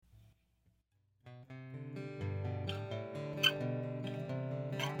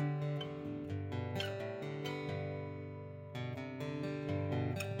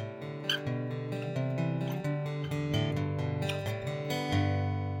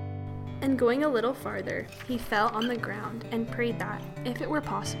And going a little farther, he fell on the ground and prayed that, if it were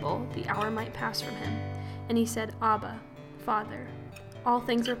possible, the hour might pass from him. And he said, Abba, Father, all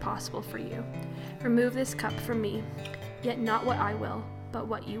things are possible for you. Remove this cup from me, yet not what I will, but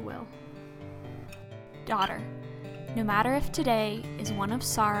what you will. Daughter, no matter if today is one of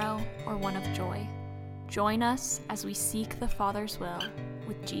sorrow or one of joy, join us as we seek the Father's will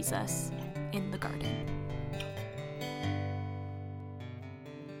with Jesus in the garden.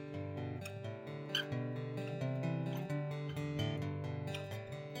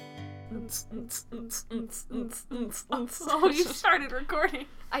 Oh, you started recording.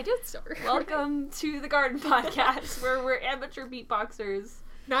 I did start recording. Welcome to the Garden Podcast, where we're amateur beatboxers.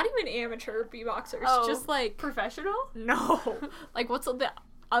 Not even amateur beatboxers, just like... Professional? No. Like, what's the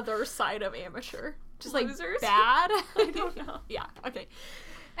other side of amateur? Just like Losers? bad? I don't know. Yeah, okay.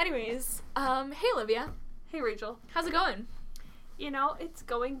 Anyways, hey Olivia. Hey, Rachel. How's it going? You know, it's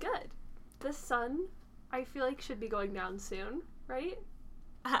going good. The sun, I feel like, should be going down soon, right?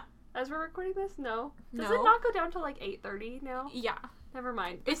 As we're recording this? No. Does it not go down till like 8:30 now? Yeah. Never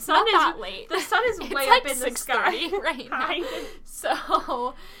mind. It's not that late. The sun is way like up in the sky. right now.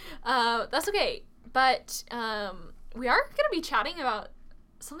 So, that's okay. But we are going to be chatting about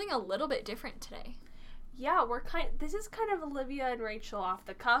something a little bit different today. Yeah, this is kind of Olivia and Rachel off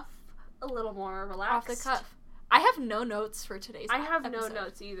the cuff, a little more relaxed. Off the cuff. I have no notes for today's episode. I have no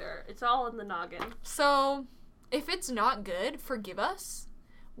notes either. It's all in the noggin. So, if it's not good, forgive us.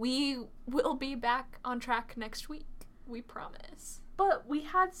 We will be back on track next week. We promise. But we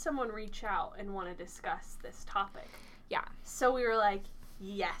had someone reach out and want to discuss this topic. Yeah. So we were like,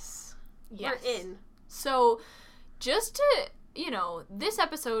 yes. We're in. So, just to, this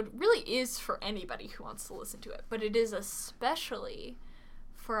episode really is for anybody who wants to listen to it, but it is especially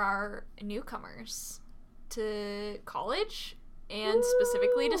for our newcomers to college and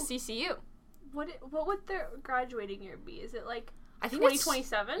specifically to CCU. What would their graduating year be? Is it like I think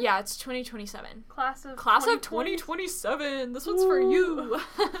 2027? Yeah, it's 2027. Class of 2027. This one's for you.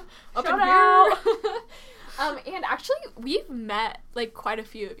 Up Shout in out. here. And actually, we've met like quite a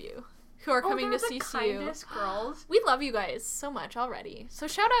few of you who are coming to the CCU. Kindest girls. We love you guys so much already. So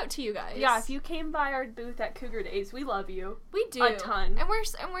shout out to you guys. Yeah, if you came by our booth at Cougar Days, we love you. We do a ton, and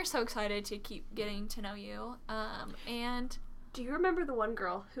we're so excited to keep getting to know you. And do you remember the one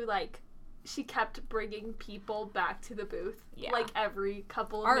girl who she kept bringing people back to the booth, every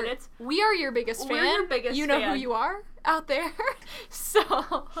couple of minutes. We are your biggest fan. We're your biggest You know fan. who you are out there. So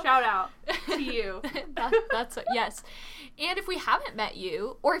shout out to you. That's yes. And if we haven't met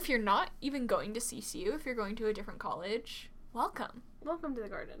you, or if you're not even going to CCU, if you're going to a different college, welcome. Welcome to the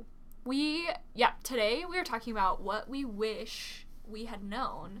garden. Today we are talking about what we wish we had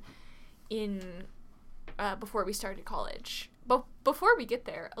known in before we started college. But before we get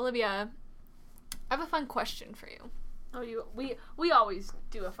there, Olivia, I have a fun question for you. Oh, we always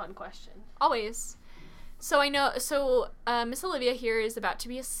do a fun question. Always. So I know. So Miss Olivia here is about to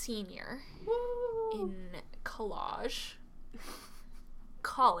be a senior in college,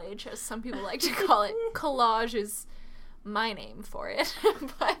 as some people like to call it. Collage is my name for it.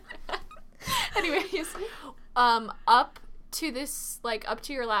 But anyways, up to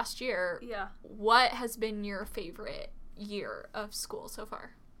your last year. Yeah. What has been your favorite year of school so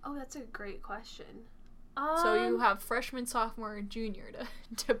far? Oh, that's a great question. So you have freshman, sophomore, and junior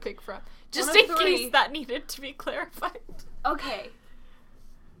to pick from. Just One in of three. case that needed to be clarified. Okay.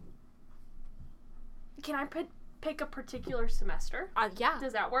 Can I pick a particular semester? Yeah.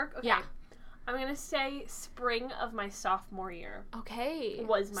 Does that work? Okay. Yeah. I'm going to say spring of my sophomore year. Okay.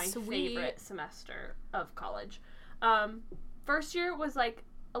 Was my favorite semester of college. First year was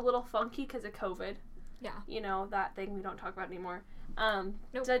a little funky because of COVID. Yeah. That thing we don't talk about anymore.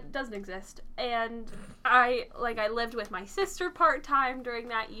 Nope. Doesn't exist. And I lived with my sister part-time during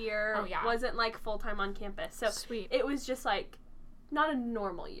that year. Oh, yeah. Wasn't full-time on campus. So Sweet. it was just not a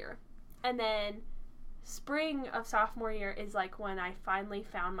normal year. And then spring of sophomore year is when I finally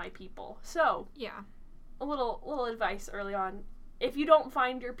found my people. So Yeah. a little advice early on. If you don't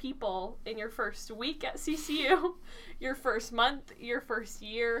find your people in your first week at CCU, your first month, your first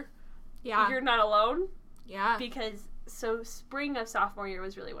year, Yeah. you're not alone. Yeah. Because spring of sophomore year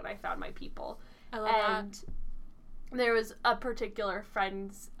was really when I found my people. I love And there was a particular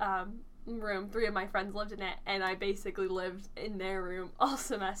friend's room. 3 of my friends lived in it, and I basically lived in their room all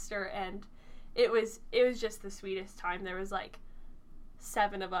semester, and it was just the sweetest time. There was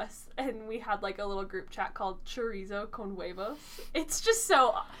 7 of us, and we had a little group chat called Chorizo con Huevos. It's just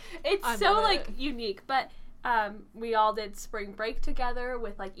so unique, but we all did spring break together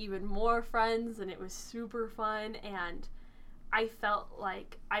with even more friends, and it was super fun. And I felt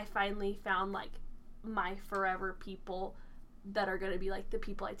like I finally found like my forever people that are going to be like the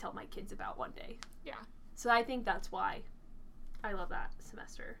people I tell my kids about one day. Yeah. So I think that's why I love that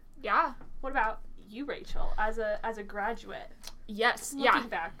semester. Yeah. What about you, Rachel, as a graduate? Yes. Looking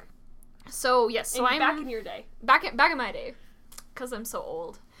back. So yes, so I'm back in your day. Back in my day, because I'm so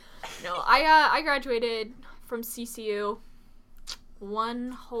old. No, I graduated from CCU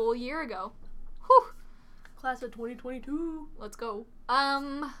 1 whole year ago. Whew. Class of 2022. Let's go.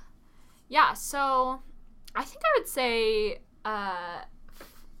 Yeah. So I think I would say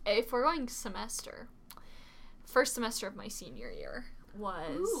if we're going semester, first semester of my senior year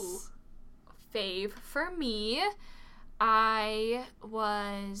was fave for me. I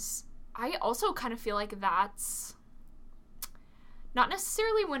also kind of feel like that's not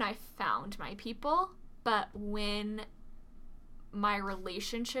necessarily when I found my people, but when my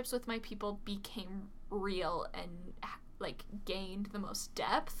relationships with my people became real and like gained the most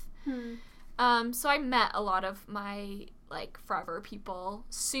depth. So I met a lot of my like forever people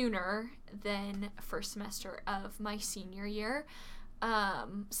sooner than first semester of my senior year.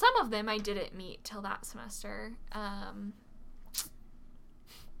 Some of them I didn't meet till that semester.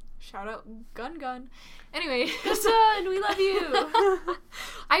 Shout out Gun. Anyway, Gun, we love you.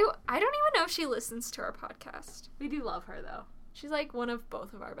 I don't even know if she listens to our podcast. We do love her though. She's like one of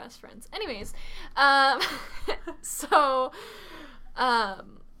both of our best friends. Anyways, yeah,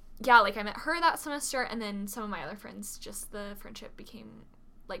 like I met her that semester, and then some of my other friends, just the friendship became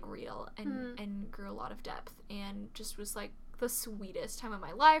like real and grew a lot of depth, and just was like the sweetest time of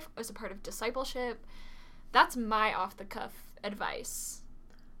my life. I was a part of discipleship. That's my off the cuff advice.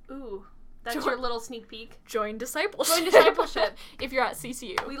 Ooh, that's your little sneak peek. Join discipleship. If you're at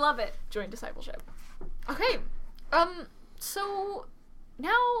CCU, we love it. Join discipleship. Okay, so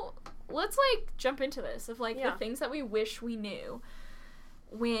now let's like jump into this of like the things that we wish we knew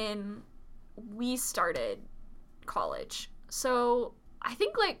when we started college. So I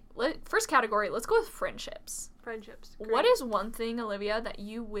think like first category, let's go with friendships. Friendships. Great. What is one thing, Olivia, that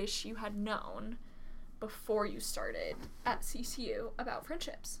you wish you had known before you started at CCU about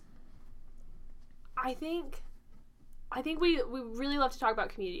friendships? I think we really love to talk about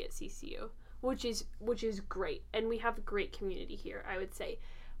community at CCU, which is great, and we have a great community here, I would say.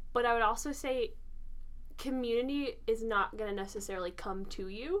 But I would also say community is not going to necessarily come to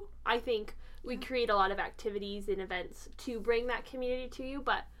you. I think we create a lot of activities and events to bring that community to you,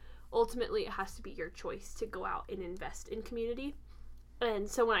 but ultimately it has to be your choice to go out and invest in community. And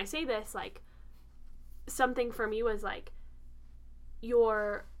so when I say this, like, something for me was like,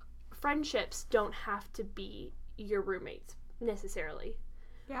 your friendships don't have to be your roommates necessarily.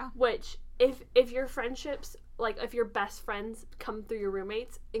 Yeah. Which if your friendships, like if your best friends come through your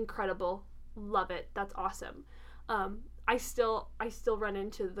roommates, incredible. Love it. That's awesome. I still run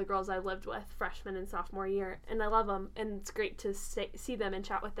into the girls I lived with freshman and sophomore year, and I love them, and it's great to see them and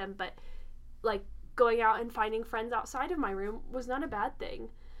chat with them, but like going out and finding friends outside of my room was not a bad thing.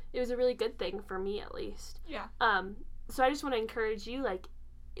 It was a really good thing for me, at least. Yeah. So I just want to encourage you, like,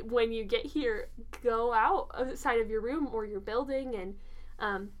 when you get here, go outside of your room or your building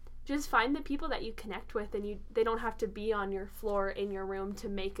and just find the people that you connect with, and they don't have to be on your floor in your room to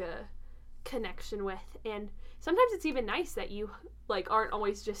make a connection with. And sometimes it's even nice that you like aren't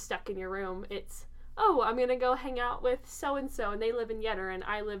always just stuck in your room. It's, oh, I'm gonna go hang out with so and they live in Yetter and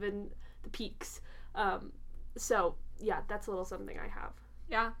I live in the Peaks. So yeah, that's a little something I have.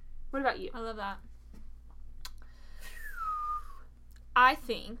 Yeah. What about you? I love that. I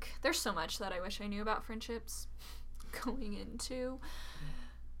think there's so much that I wish I knew about friendships going into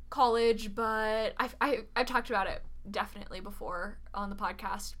college, but I've talked about it definitely before on the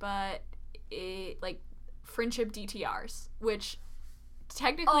podcast, but it like friendship DTRs, which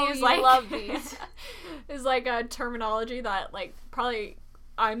technically is like love these. is like a terminology that like probably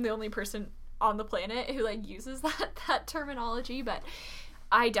I'm the only person on the planet who like uses that terminology, but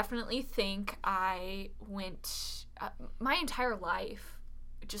I definitely think I went my entire life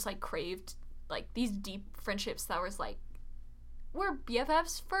just like craved like these deep friendships that was like we're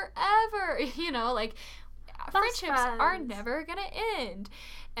BFFs forever, you know, like friendships are never gonna end.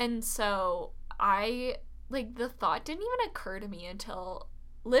 And so I like the thought didn't even occur to me until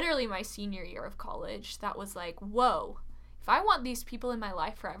literally my senior year of college that was like, whoa, if I want these people in my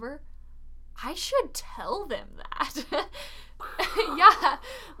life forever, I should tell them that. Yeah,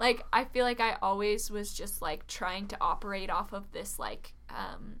 like I feel like I always was just like trying to operate off of this like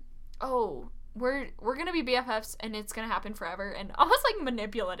oh, we're gonna be BFFs and it's gonna happen forever, and almost like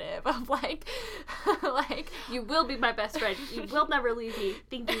manipulative of like like you will be my best friend. You will never leave me.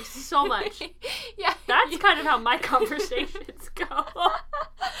 Thank you so much. Yeah, that's kind of how my conversations go.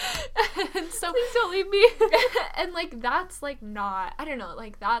 And so please don't leave me. And like that's like not, I don't know,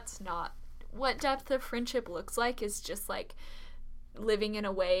 like that's not what depth of friendship looks like. Is just like living in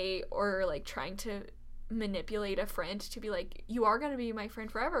a way or like trying to manipulate a friend to be like, you are gonna be my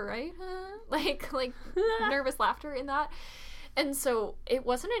friend forever, right? Like nervous laughter in that. And so it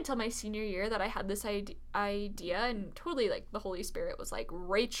wasn't until my senior year that I had this idea, and totally like the Holy Spirit was like,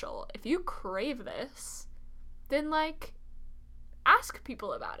 Rachel, if you crave this, then like ask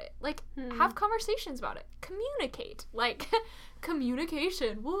people about it, like have conversations about it, communicate, like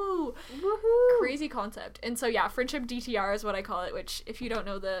communication, woohoo, crazy concept. And so yeah, friendship DTR is what I call it, which if you don't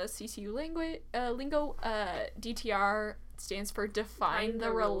know the CCU lingo, DTR stands for define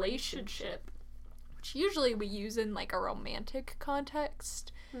the relationship, which usually we use in like a romantic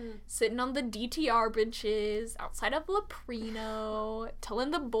context, sitting on the DTR benches outside of Leprino, telling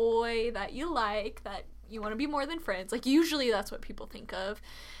the boy that you like that you want to be more than friends. Like usually that's what people think of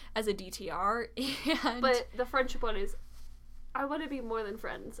as a DTR. But the friendship one is, I want to be more than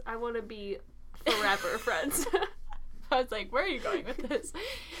friends. I want to be forever friends. I was like, where are you going with this?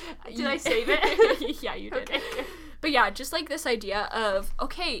 Did I save it? Yeah, you did. Okay. But yeah, just like this idea of,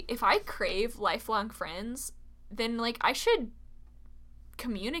 okay, if I crave lifelong friends, then like I should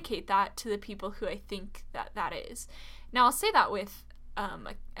communicate that to the people who I think that is. Now I'll say that with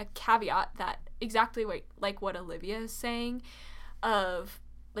a caveat, that exactly like what Olivia is saying, of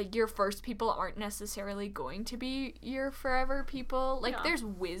like your first people aren't necessarily going to be your forever people. Like there's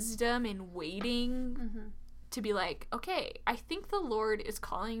wisdom in waiting to be like, okay, I think the Lord is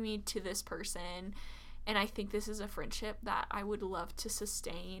calling me to this person, and I think this is a friendship that I would love to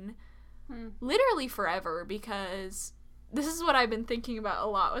sustain literally forever, because this is what I've been thinking about a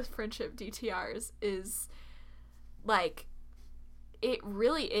lot with friendship DTRs, is like, it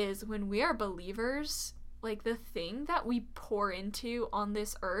really is, when we are believers, like the thing that we pour into on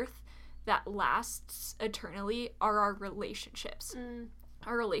this earth that lasts eternally are our relationships.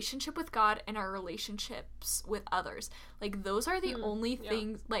 Our relationship with God and our relationships with others. Like those are the only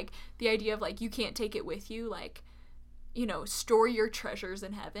things, like the idea of like you can't take it with you, like, you know, store your treasures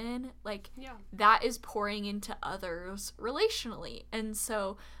in heaven. Like that is pouring into others relationally. And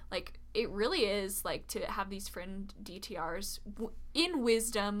so like it really is like to have these friend DTRs in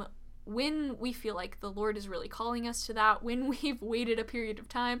wisdom, when we feel like the Lord is really calling us to that, when we've waited a period of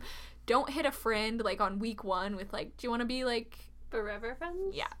time. Don't hit a friend like on week 1 with like, do you want to be like forever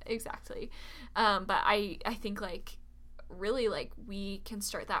friends? Yeah, exactly. But I think like really like we can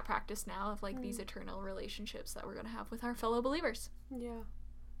start that practice now of like these eternal relationships that we're gonna have with our fellow believers. Yeah.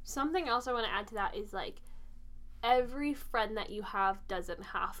 Something else I want to add to that is like, every friend that you have doesn't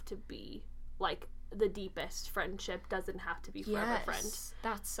have to be like the deepest friendship, doesn't have to be forever friend.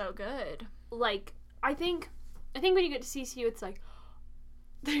 That's so good. Like I think when you get to CCU, it's like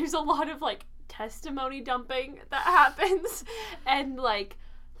there's a lot of like testimony dumping that happens, and like,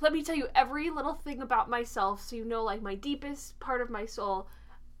 let me tell you every little thing about myself so you know like my deepest part of my soul.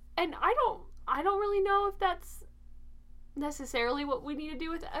 And I don't really know if that's necessarily what we need to do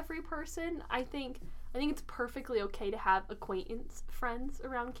with every person. I think it's perfectly okay to have acquaintance friends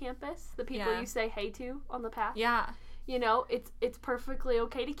around campus, the people you say hey to on the path. Yeah. You know, it's perfectly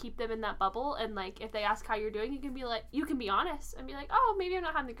okay to keep them in that bubble, and like if they ask how you're doing, you can be honest and be like, oh, maybe I'm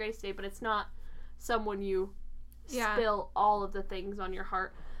not having the greatest day, but it's not someone you spill all of the things on your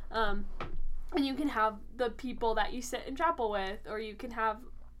heart. And you can have the people that you sit in chapel with, or you can have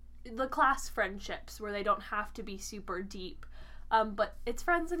the class friendships where they don't have to be super deep, but it's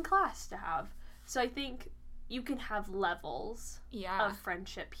friends in class to have. So I think you can have levels of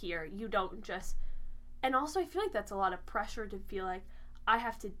friendship here. You don't just... And also I feel like that's a lot of pressure to feel like I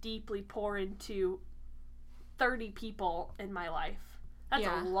have to deeply pour into 30 people in my life. That's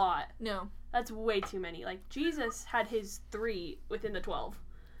a lot. No. That's way too many. Like, Jesus had his 3 within the 12.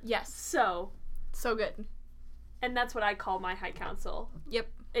 Yes. So good. And that's what I call my high council. Yep.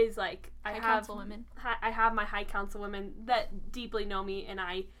 Is like, I have my high council women that deeply know me, and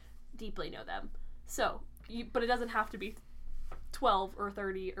I deeply know them. So, but it doesn't have to be 12 or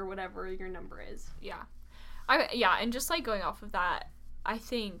 30 or whatever your number is. Yeah. And just like going off of that, I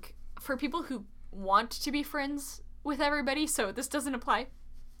think for people who want to be friends with everybody, so this doesn't apply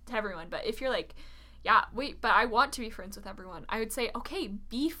to everyone, but if you're like, but I want to be friends with everyone, I would say, okay,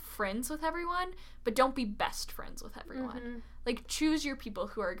 be friends with everyone, but don't be best friends with everyone. Like, choose your people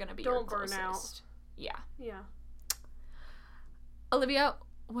who are going to be your closest. Don't burn out. Yeah. Yeah. Olivia,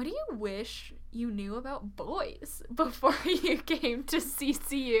 what do you wish you knew about boys before you came to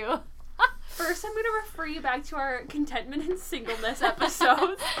CCU? First, I'm going to refer you back to our contentment and singleness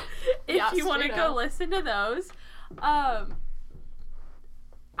episodes if you want to go listen to those.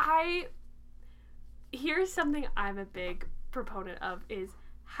 Here's something I'm a big proponent of is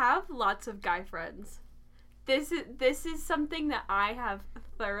have lots of guy friends. This is something that I have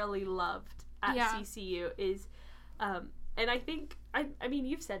thoroughly loved at CCU is, and I think, I mean,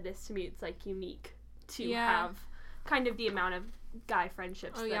 you've said this to me, it's like unique to have kind of the amount of guy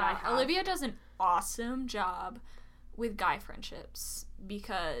friendships that I have. Olivia does an awesome job with guy friendships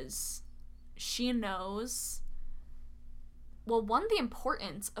because she knows, well, one, the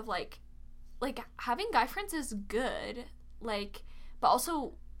importance of like having guy friends is good, like, but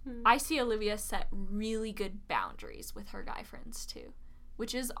also I see Olivia set really good boundaries with her guy friends too,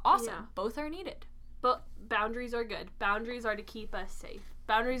 which is awesome. Yeah. Both are needed. But boundaries are good. Boundaries are to keep us safe.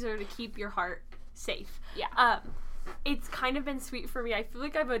 Boundaries are to keep your heart safe. Yeah. It's kind of been sweet for me. I feel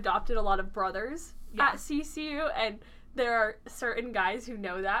like I've adopted a lot of brothers at CCU, and there are certain guys who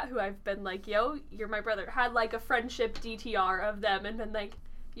know that, who I've been like, yo, you're my brother. Had like a friendship DTR of them and been like,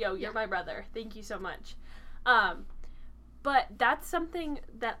 yo, you're my brother. Thank you so much. But that's something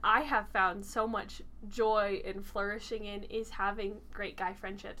that I have found so much joy in flourishing in is having great guy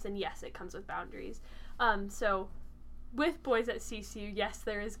friendships. And yes, it comes with boundaries. So with boys at CCU, yes,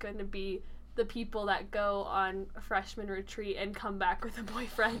 there is going to be the people that go on a freshman retreat and come back with a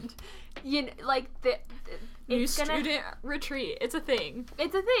boyfriend. You know, like new student retreat. It's a thing.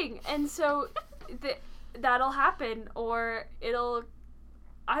 It's a thing. And so that'll happen, or it'll,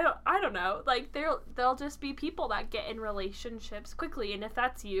 I don't know. Like there'll just be people that get in relationships quickly, and if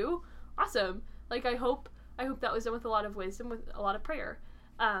that's you, awesome. Like I hope that was done with a lot of wisdom, with a lot of prayer.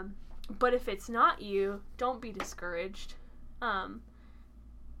 But if it's not you, don't be discouraged.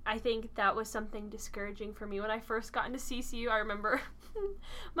 I think that was something discouraging for me when I first got into CCU. I remember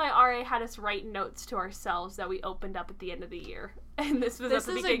my RA had us write notes to ourselves that we opened up at the end of the year, and this was at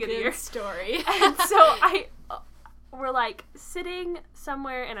the beginning of the year. Story. And so we're like sitting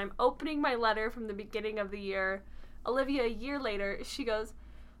somewhere, and I'm opening my letter from the beginning of the year. Olivia, a year later, she goes,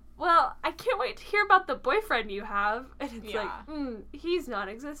 well, I can't wait to hear about the boyfriend you have. And it's like, he's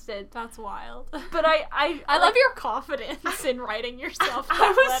non-existent. That's wild. But I love your confidence in writing yourself that I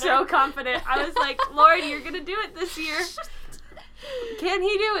was letter. so confident. I was like, Lord, you're going to do it this year. Can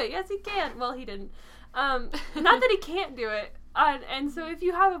he do it? Yes, he can. Well, he didn't. Not that he can't do it. And so if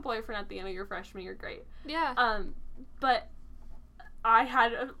you have a boyfriend at the end of your freshman year, great. Yeah. But I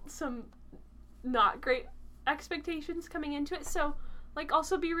had some not great expectations coming into it. So, like,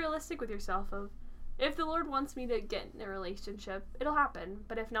 also be realistic with yourself of, if the Lord wants me to get in a relationship, it'll happen.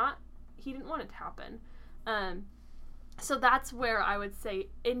 But if not, he didn't want it to happen. So that's where I would say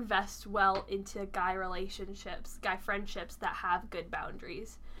invest well into guy relationships, guy friendships that have good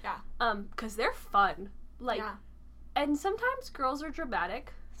boundaries. Yeah. Because they're fun. Like, and sometimes girls are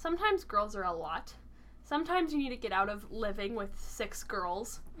dramatic. Sometimes girls are a lot. Sometimes you need to get out of living with 6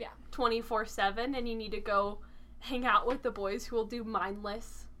 girls. Yeah. 24/7, and you need to go hang out with the boys who will do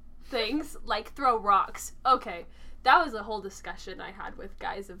mindless things, like throw rocks. Okay, that was a whole discussion I had with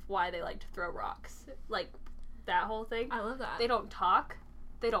guys of why they like to throw rocks. Like, that whole thing. I love that. They don't talk.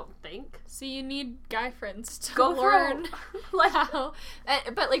 They don't think. So you need guy friends to go learn like how.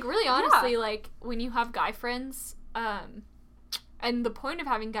 But, like, really honestly, like, when you have guy friends, and the point of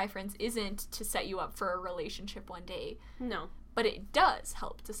having guy friends isn't to set you up for a relationship one day. No. But it does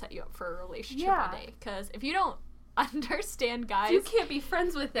help to set you up for a relationship one day. Because if you don't understand guys, you can't be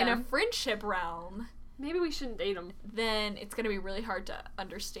friends with them in a friendship realm. Maybe we shouldn't date them. Then it's going to be really hard to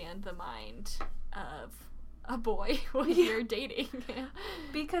understand the mind of a boy when you're dating.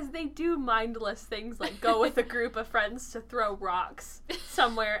 Because they do mindless things like go with a group of friends to throw rocks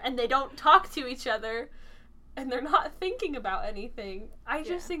somewhere, and they don't talk to each other, and they're not thinking about anything. I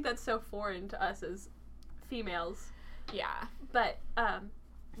just think that's so foreign to us as females. Yeah. But,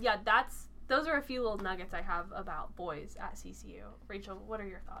 those are a few little nuggets I have about boys at CCU. Rachel, what are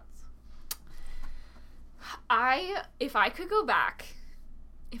your thoughts? If I could go back,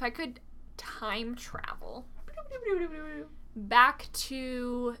 if I could time travel back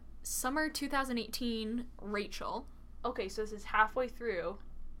to summer 2018, Rachel. Okay, so this is halfway through.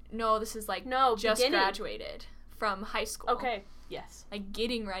 No, this is like just graduated from high school. Okay, yes. Like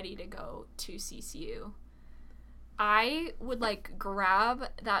getting ready to go to CCU. I would, like, grab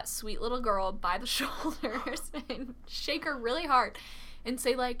that sweet little girl by the shoulders and shake her really hard and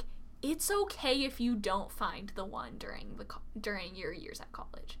say, like, it's okay if you don't find the one during your years at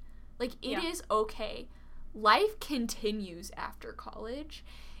college. Like, it is okay. life continues after college.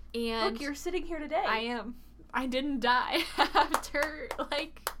 And look, you're sitting here today. I am. I didn't die after,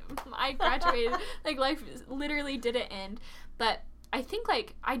 like, I graduated. Like, life literally didn't end. But I think,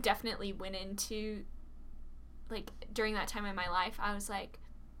 like, I definitely went into, like, during that time in my life, I was like,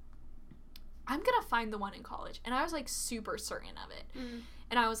 I'm gonna find the one in college. And I was, like, super certain of it. Mm.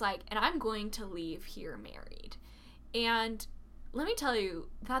 And I was like, and I'm going to leave here married. And let me tell you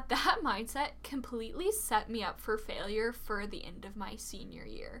that mindset completely set me up for failure for the end of my senior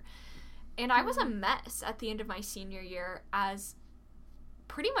year. And I was a mess at the end of my senior year, as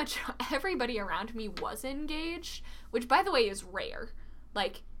pretty much everybody around me was engaged, which, by the way, is rare.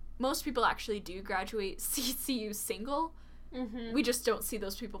 Like, most people actually do graduate CCU single. Mm-hmm. We just don't see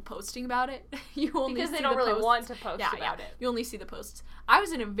those people posting about it. You only because see they don't really posts. want to post about it. You only see the posts. I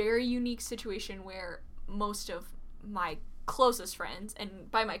was in a very unique situation where most of my closest friends,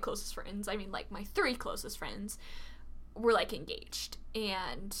 and by my closest friends, I mean, like, my 3 closest friends, were, like, engaged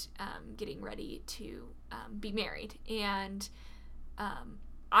and getting ready to be married. And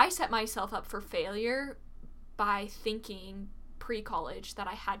I set myself up for failure by thinking pre-college that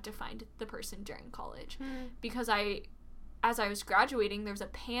I had to find the person during college. Because as I was graduating, there was a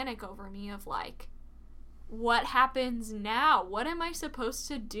panic over me of, like, what happens now? What am I supposed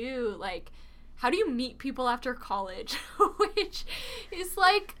to do? Like, how do you meet people after college? Which is,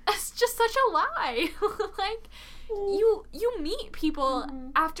 like, it's just such a lie. Like, you meet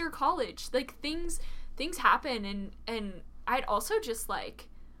people after college. Like, things happen, and I'd also just, like,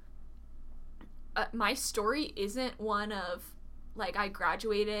 my story isn't one of, like, I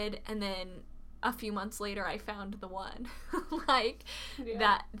graduated and then a few months later I found the one. Like,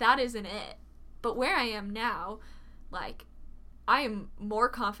 that isn't it. But where I am now, like, I am more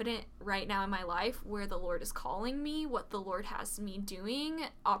confident right now in my life where the Lord is calling me, what the Lord has me doing,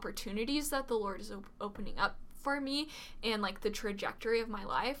 opportunities that the Lord is opening up for me, and, like, the trajectory of my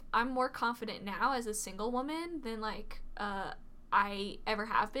life. I'm more confident now as a single woman than, like, I ever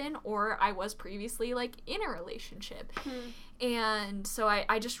have been, or I was previously, like, in a relationship. And so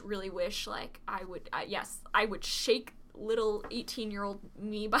I just really wish, like, I would shake little 18-year-old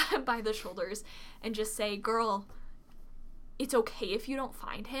me by the shoulders and just say, girl, it's okay if you don't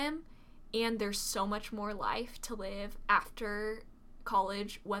find him, and there's so much more life to live after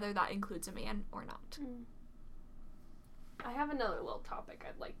college, whether that includes a man or not. I have another little topic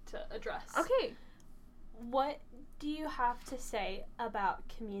I'd like to address. Okay. What do you have to say about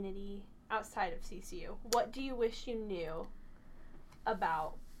community outside of CCU? What do you wish you knew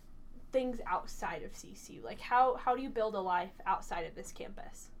about things outside of CCU? Like, how do you build a life outside of this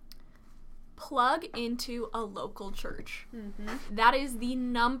campus? Plug into a local church. That is the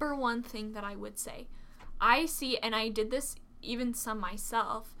number one thing that I would say. I see, and I did this even some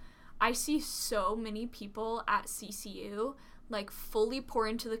myself, I see so many people at CCU, like, fully pour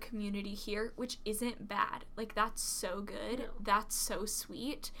into the community here, which isn't bad. Like, that's so good. No. That's so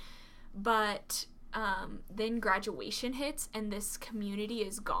sweet. But then graduation hits and this community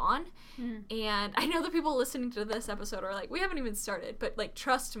is gone. And I know the people listening to this episode are like, we haven't even started, but, like,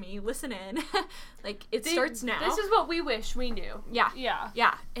 trust me, listen in. Like, it starts now. This is what we wish we knew. Yeah.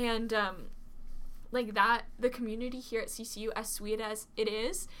 And like, that, the community here at CCU, as sweet as it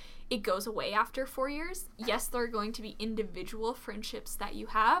is, it goes away after 4 years. Yes, there are going to be individual friendships that you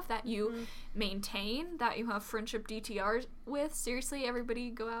have, that you maintain, that you have friendship DTRs with. Seriously,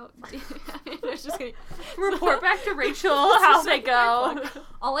 everybody go out. I was just kidding. Report back to Rachel how they go.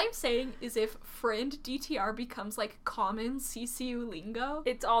 All I'm saying is if friend DTR becomes, like, common CCU lingo,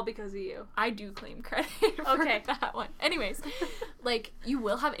 it's all because of you. I do claim credit for that one. Anyways, like, you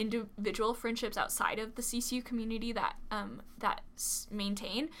will have individual friendships outside of the CCU community that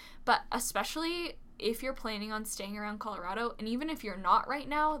maintain, but especially if you're planning on staying around Colorado, and even if you're not right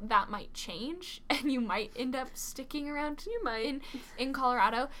now, that might change, and you might end up sticking around in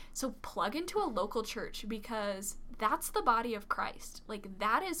Colorado. So plug into a local church, because that's the body of Christ. Like,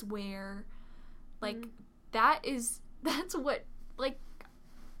 that is where, like, that's what, like,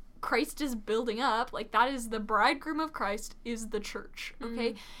 Christ is building up. Like, that is the bridegroom of Christ is the church,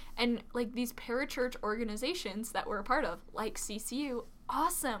 okay? And, like, these parachurch organizations that we're a part of, like CCU,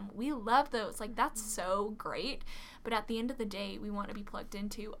 awesome. We love those. Like, that's so great. But at the end of the day, we want to be plugged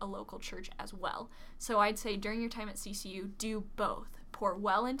into a local church as well. So I'd say during your time at CCU, do both. Pour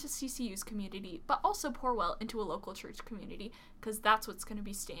well into CCU's community, but also pour well into a local church community, because that's what's going to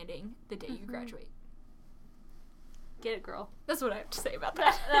be standing the day you graduate. Get it, girl. That's what I have to say about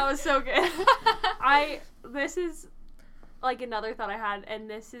that. That was so good. like another thought I had, and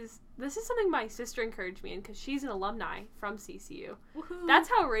this is something my sister encouraged me in because she's an alumni from CCU. Woohoo. That's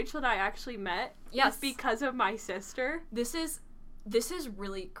how Rachel and I actually met. Yes. Was because of my sister. This is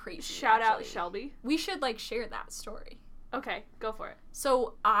really crazy. Shout out actually. Shelby. We should like share that story. Okay, go for it.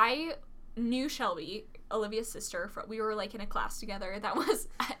 So I knew Shelby, Olivia's sister. We were like in a class together that was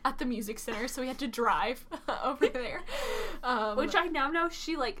at the music center, so we had to drive over there. Which I now know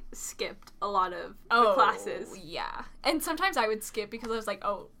she like skipped a lot of the classes. Yeah, and sometimes I would skip because I was like,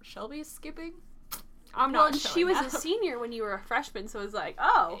 "Oh, Shelby's skipping. I'm Well, not." and she was up. a senior when you were a freshman, so it was like,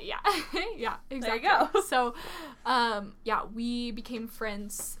 oh, Yeah, yeah, exactly. There you go. So, yeah, we became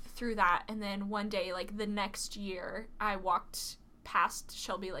friends through that, and then one day, like the next year, I walked past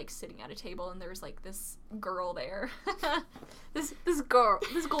Shelby like sitting at a table, and there was like this girl there. this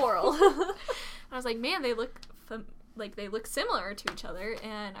girl. I was like, man, they look they look similar to each other,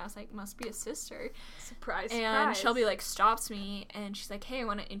 and I was like, must be a sister. Surprise, And Shelby like stops me, and she's like, hey, I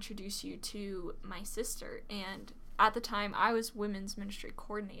want to introduce you to my sister. And at the time, I was women's ministry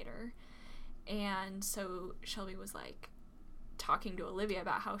coordinator, and so Shelby was like talking to Olivia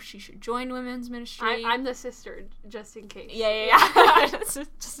about how she should join women's ministry. I'm the sister, just in case. Yeah.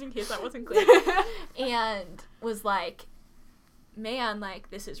 Just in case that wasn't clear. And was like, man, like,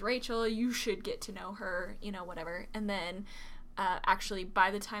 this is Rachel, you should get to know her, you know, whatever. And then actually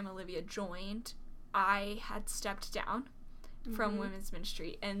by the time Olivia joined, I had stepped down from women's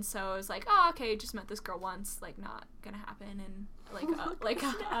ministry, and so I was like, oh, okay, just met this girl once, like, not gonna happen. And like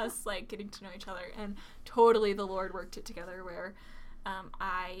us like getting to know each other, and totally the Lord worked it together where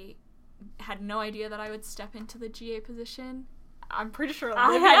I had no idea that I would step into the GA position. I'm pretty sure I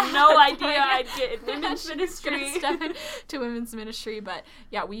Olivia had no had idea I'd get in women's ministry. Step into women's ministry, but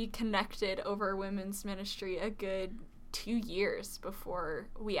yeah, we connected over women's ministry a good 2 years before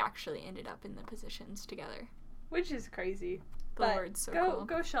we actually ended up in the positions together. Which is crazy. The Lord's so cool.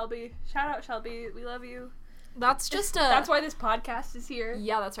 Go Shelby. Shout out Shelby. We love you. That's just That's why this podcast is here.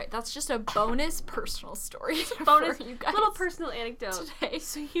 Yeah, that's right. That's just a bonus personal story. Bonus for you guys. little personal anecdote. Today.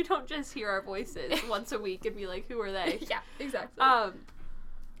 So you don't just hear our voices once a week and be like, who are they? Yeah, exactly.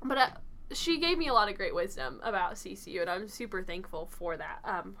 But she gave me a lot of great wisdom about CCU, and I'm super thankful for that.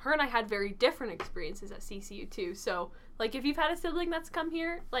 Her and I had very different experiences at CCU too. So like, if you've had a sibling that's come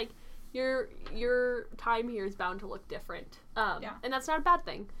here, like, your time here is bound to look different. Yeah. And that's not a bad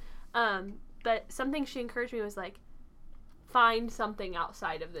thing. But something she encouraged me was like, find something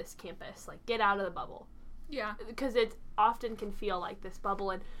outside of this campus. Like, get out of the bubble. Yeah. Because it often can feel like this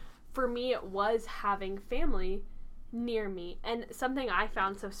bubble. And for me, it was having family near me. And something I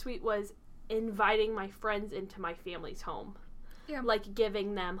found so sweet was inviting my friends into my family's home. Yeah. Like,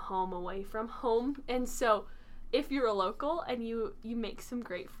 giving them home away from home. And so if you're a local and you make some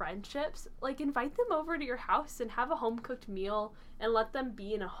great friendships, like, invite them over to your house and have a home-cooked meal and let them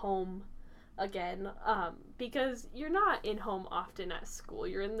be in a home again, because you're not in home often at school.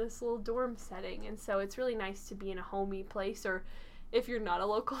 You're in this little dorm setting, and so it's really nice to be in a homey place. Or if you're not a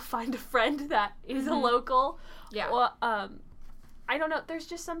local, find a friend that is a local. Yeah. Well, I don't know. There's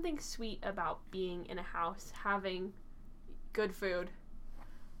just something sweet about being in a house, having good food,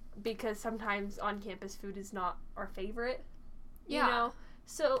 because sometimes on-campus food is not our favorite. Yeah. You know?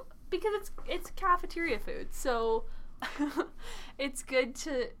 So, because it's cafeteria food, so it's good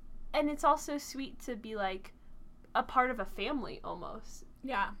to, and it's also sweet to be like a part of a family almost.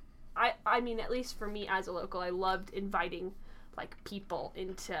 Yeah. I mean, at least for me as a local, I loved inviting like people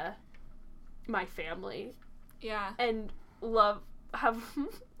into my family. Yeah. And have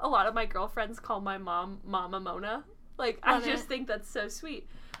a lot of my girlfriends call my mom Mama Mona. Like, Love I just it. think that's so sweet.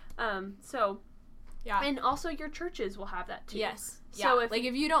 So Yeah. and also your churches will have that too. Yes. So yeah.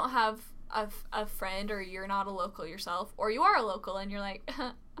 If you don't have a friend, or you're not a local yourself, or you are a local and you're like,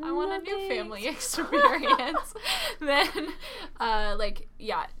 I want a new family experience, then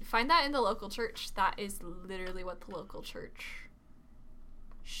find that in the local church. That is literally what the local church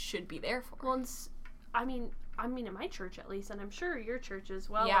should be there for. Well, I mean in my church at least, and I'm sure your church as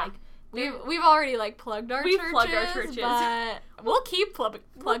well. Yeah. Like, We've already like plugged our churches. Plugged our churches, but we'll keep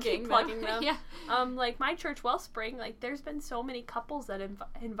plugging them. Yeah. Like my church, Wellspring, like there's been so many couples that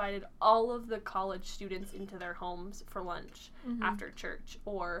invited all of the college students into their homes for lunch after church,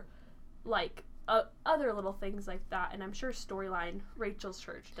 or like other little things like that. And I'm sure Storyline, Rachel's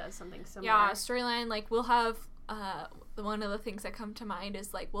church, does something similar. Yeah, Storyline, like we'll have one of the things that come to mind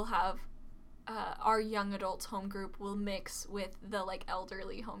is like we'll have our young adults home group will mix with the like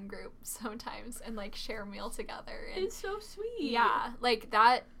elderly home group sometimes, and like share a meal together. And it's so sweet. Yeah, like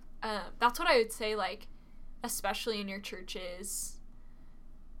that. That's what I would say. Like, especially in your churches,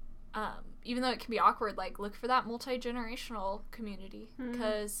 even though it can be awkward, like, look for that multi-generational community. Mhm.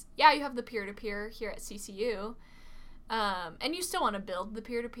 Because, yeah, you have the peer-to-peer here at CCU, and you still want to build the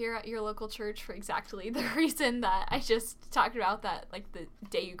peer-to-peer at your local church for exactly the reason that I just talked about, that, like, the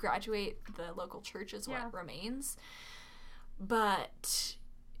day you graduate, the local church is what remains. But,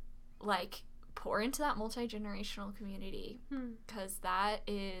 like, pour into that multi-generational community, because that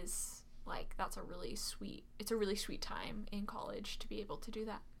is, like, it's a really sweet time in college to be able to do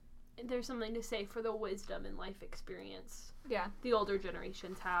that. There's something to say for the wisdom and life experience the older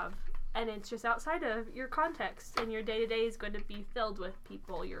generations have, and it's just outside of your context, and your day-to-day is going to be filled with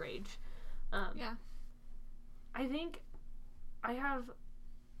people your age. I think I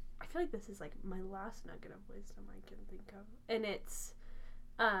feel like this is, like, my last nugget of wisdom I can think of, and it's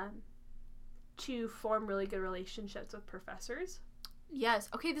to form really good relationships with professors. Yes.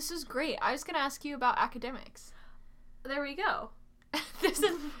 Okay, this is great. I was going to ask you about academics. There we go. This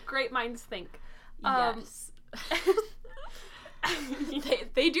is great minds think. Yes.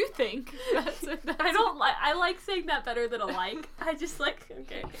 they do think. I like saying that better than alike. I just like,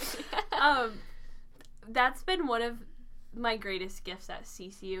 okay. That's been one of my greatest gifts at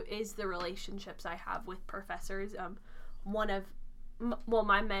CCU, is the relationships I have with professors.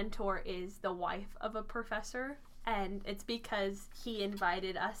 My mentor is the wife of a professor, and it's because he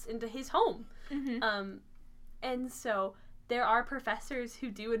invited us into his home. Mm-hmm. And so there are professors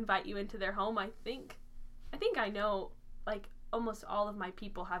who do invite you into their home. I think I know, like, almost all of my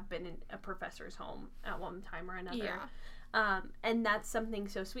people have been in a professor's home at one time or another. Yeah. And that's something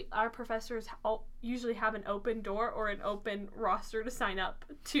so sweet. Our professors usually have an open door or an open roster to sign up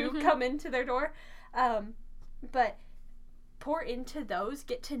to come into their door. But pour into those,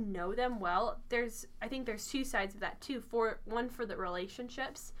 get to know them well. I think there's two sides of that too. One for the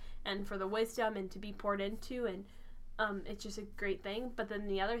relationships and for the wisdom and to be poured into, and it's just a great thing. But then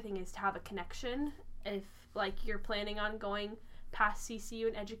the other thing is to have a connection. If, like, you're planning on going past CCU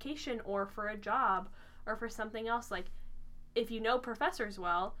in education or for a job or for something else, like, if you know professors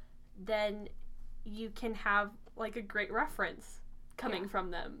well, then you can have, like, a great reference coming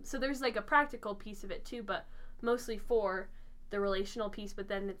from them. So there's, like, a practical piece of it too, but mostly for the relational piece. But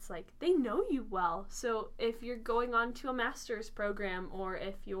then it's like, they know you well. So if you're going on to a master's program, or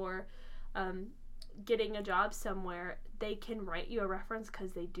if you're getting a job somewhere, they can write you a reference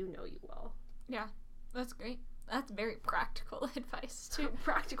because they do know you well. Yeah, that's great. That's very practical advice too.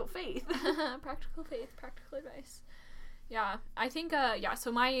 Practical faith. Practical faith, practical advice. Yeah, I think,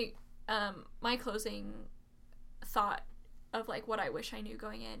 so my closing thought of, like, what I wish I knew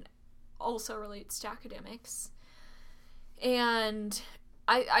going in also relates to academics. And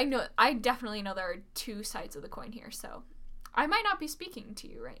I definitely know there are two sides of the coin here, so I might not be speaking to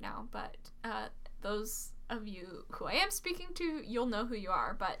you right now, but those of you who I am speaking to, you'll know who you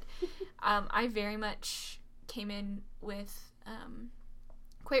are. But I very much came in with,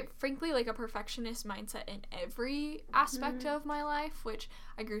 quite frankly, like, a perfectionist mindset in every aspect of my life, which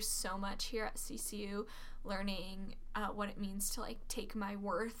I grew so much here at CCU, learning what it means to, like, take my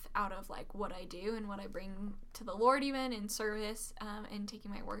worth out of, like, what I do and what I bring to the Lord, even in service, and taking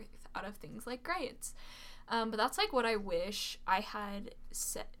my worth out of things like grades. But that's, like, what I wish I had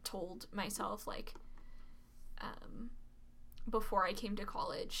told myself, like, before I came to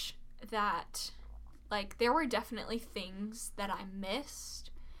college, that, like, there were definitely things that I missed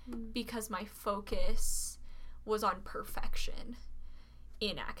because my focus was on perfection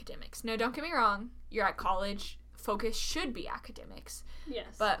in academics. Now, don't get me wrong, you're at college, focus should be academics.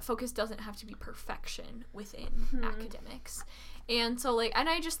 Yes. But focus doesn't have to be perfection within academics. And so, like, and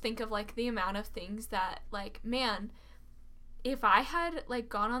I just think of, like, the amount of things that, like, man, if I had, like,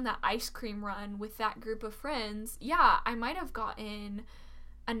 gone on that ice cream run with that group of friends, yeah, I might have gotten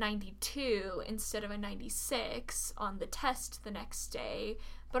a 92 instead of a 96 on the test the next day,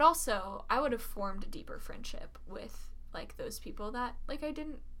 but also I would have formed a deeper friendship with, like, those people that, like, I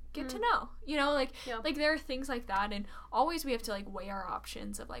didn't get to know, you know, like, like, there are things like that, and always we have to, like, weigh our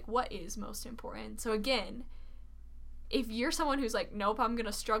options of, like, what is most important. So again, if you're someone who's like, nope, I'm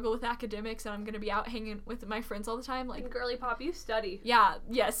gonna struggle with academics and I'm gonna be out hanging with my friends all the time, like, girly pop, you study. Yeah,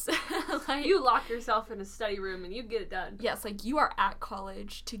 yes. Like, you lock yourself in a study room and you get it done. Yes, like, you are at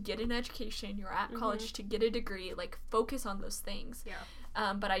college to get an education, you're at college to get a degree, like, focus on those things.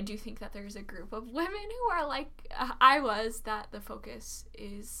 Yeah. But I do think that there's a group of women who are like, I was, that the focus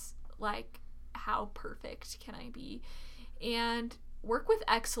is, like, how perfect can I be? And work with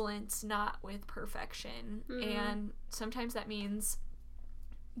excellence, not with perfection. And sometimes that means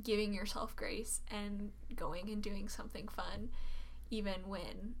giving yourself grace and going and doing something fun, even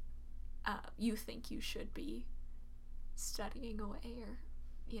when you think you should be studying away or,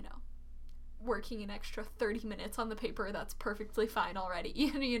 you know, working an extra 30 minutes on the paper, that's perfectly fine already.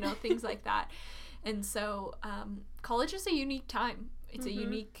 You know, things like that. And so college is a unique time. It's a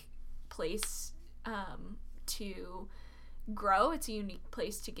unique place to grow. It's a unique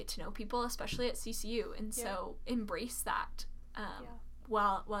place to get to know people, especially at CCU. And so embrace that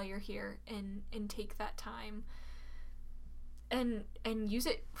while you're here, and take that time and use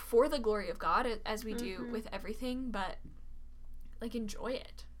it for the glory of God, as we do with everything, but like enjoy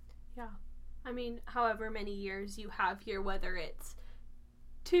it. Yeah. I mean, however many years you have here, whether it's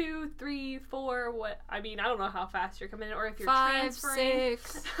 2, 3, 4, I don't know how fast you're coming in, or if you're 5, transferring.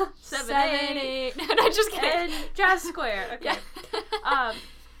 6, 7, 8. No, just kidding. And Jazz Square. Okay. Yeah.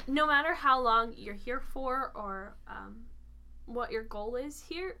 No matter how long you're here for, or what your goal is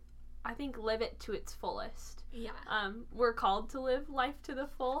here, I think live it to its fullest. Yeah. We're called to live life to the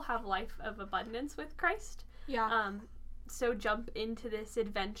full, have life of abundance with Christ. Yeah. So jump into this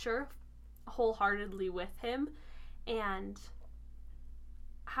adventure wholeheartedly with him, and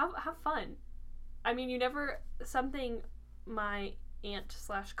have fun. I mean, something my aunt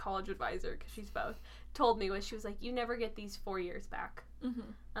 / college advisor, because she's both, told me was, she was like, you never get these 4 years back.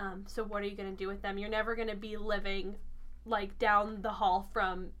 So what are you going to do with them? You're never going to be living like down the hall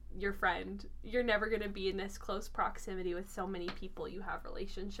from your friend. You're never going to be in this close proximity with so many people you have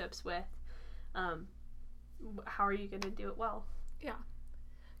relationships with. How are you going to do it well? Yeah.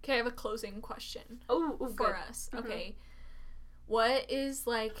 Okay, I have a closing question for good. Us. Okay. What is,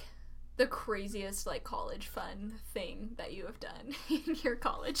 like, the craziest, like, college fun thing that you have done in your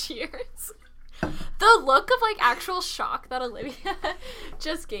college years? The look of, like, actual shock that Olivia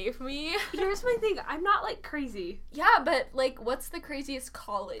just gave me. Here's my thing. I'm not, like, crazy. Yeah, but, like, what's the craziest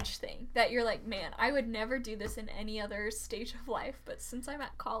college thing that you're like, man, I would never do this in any other stage of life, but since I'm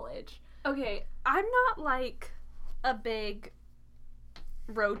at college. Okay, I'm not, like, a big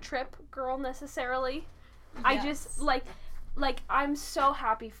road trip girl necessarily. Yes. I just, like, I'm so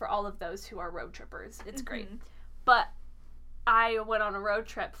happy for all of those who are road trippers. It's great. But I went on a road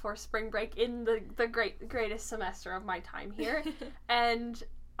trip for spring break in the greatest semester of my time here. And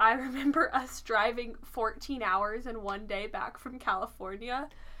I remember us driving 14 hours in one day back from California.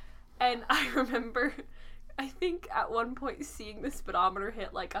 And I remember, I think at one point, seeing the speedometer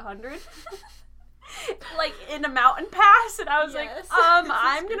hit like 100. Like in a mountain pass, and I was like,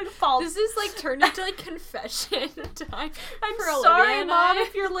 I'm gonna fall. This is like turned into like confession time. I'm sorry, Mom,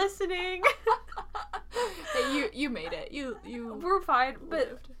 if you're listening. Hey, you made it. You We're fine,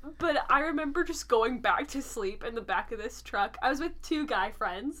 but I remember just going back to sleep in the back of this truck. I was with 2 guy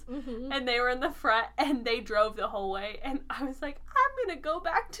friends, and they were in the front, and they drove the whole way, and I was like, I'm gonna go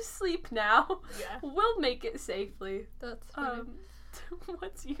back to sleep now. Yeah. We'll make it safely. That's funny.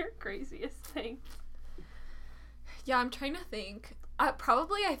 What's your craziest thing? Yeah, I'm trying to think. I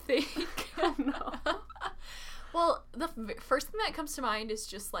think. Oh, no. Well, the first thing that comes to mind is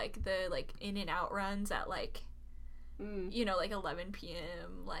just, like, the, like, in and out runs at, like, you know, like, 11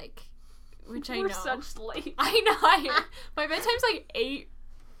 p.m., like, which I know. We're such late. I know. My bedtime's, like,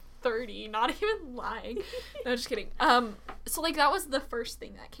 8:30, not even lying. No, just kidding. So, like, that was the first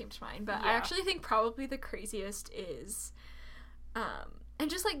thing that came to mind, but I actually think probably the craziest is, and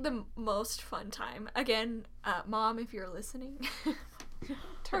just, like, the most fun time. Again, Mom, if you're listening.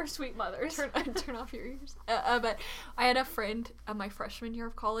 Our sweet mothers. Turn off your ears. But I had a friend my freshman year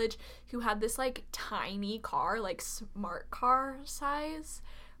of college who had this, like, tiny car, like, smart car size,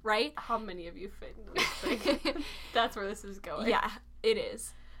 right? How many of you fit into this thing? That's where this is going. Yeah, it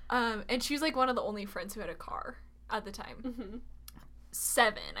is. And she was, like, one of the only friends who had a car at the time.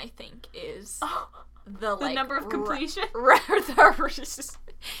 7, I think, is the like, number of completion?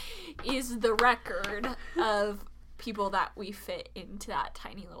 Is the record of people that we fit into that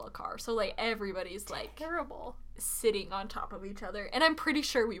tiny little car. So, like, everybody's, like, terrible, sitting on top of each other. And I'm pretty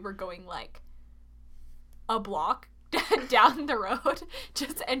sure we were going, like, a block down the road.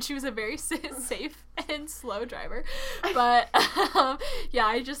 And she was a very safe and slow driver. But, yeah,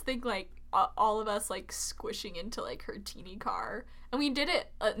 I just think, like, all of us, like, squishing into, like, her teeny car. And we did it,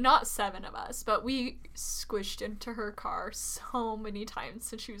 not 7 of us, but we squished into her car so many times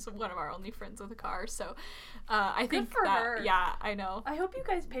since she was one of our only friends with a car. So I think good for her. Yeah, I know. I hope you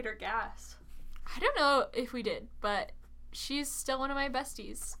guys paid her gas. I don't know if we did, but she's still one of my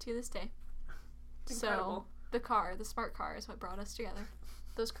besties to this day. Incredible. So the smart car is what brought us together.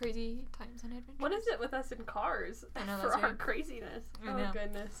 Those crazy times and adventures. What is it with us in cars? I know, for our craziness. I know. Oh,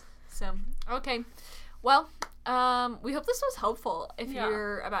 goodness. So, okay. Well, we hope this was helpful if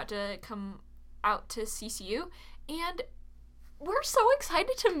you're about to come out to CCU. And we're so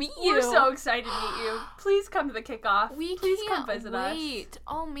excited to meet you. We're so excited to meet you. Please come to the kickoff. Please come visit us.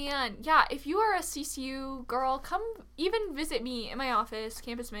 Oh man, yeah. If you are a CCU girl, come even visit me in my office,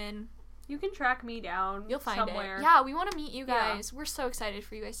 Campus Min. You can track me down. You'll find somewhere. it. Yeah, we want to meet you guys. Yeah. We're so excited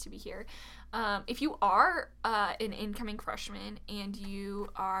for you guys to be here. If you are an incoming freshman and you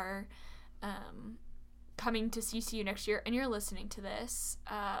are coming to CCU next year and you're listening to this,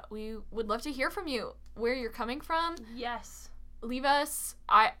 we would love to hear from you, where you're coming from. Yes. Leave us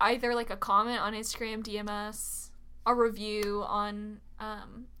either like a comment on Instagram, DM us, a review on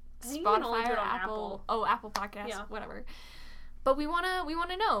Spotify or Apple. Oh, Apple Podcasts, whatever. But we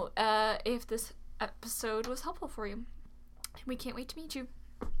wanna know if this episode was helpful for you. We can't wait to meet you.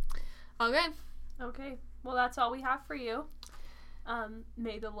 Okay. Well, that's all we have for you.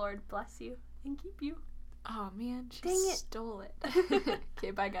 May the Lord bless you and keep you. Oh man, she Dang it. stole it.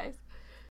 Okay, bye guys.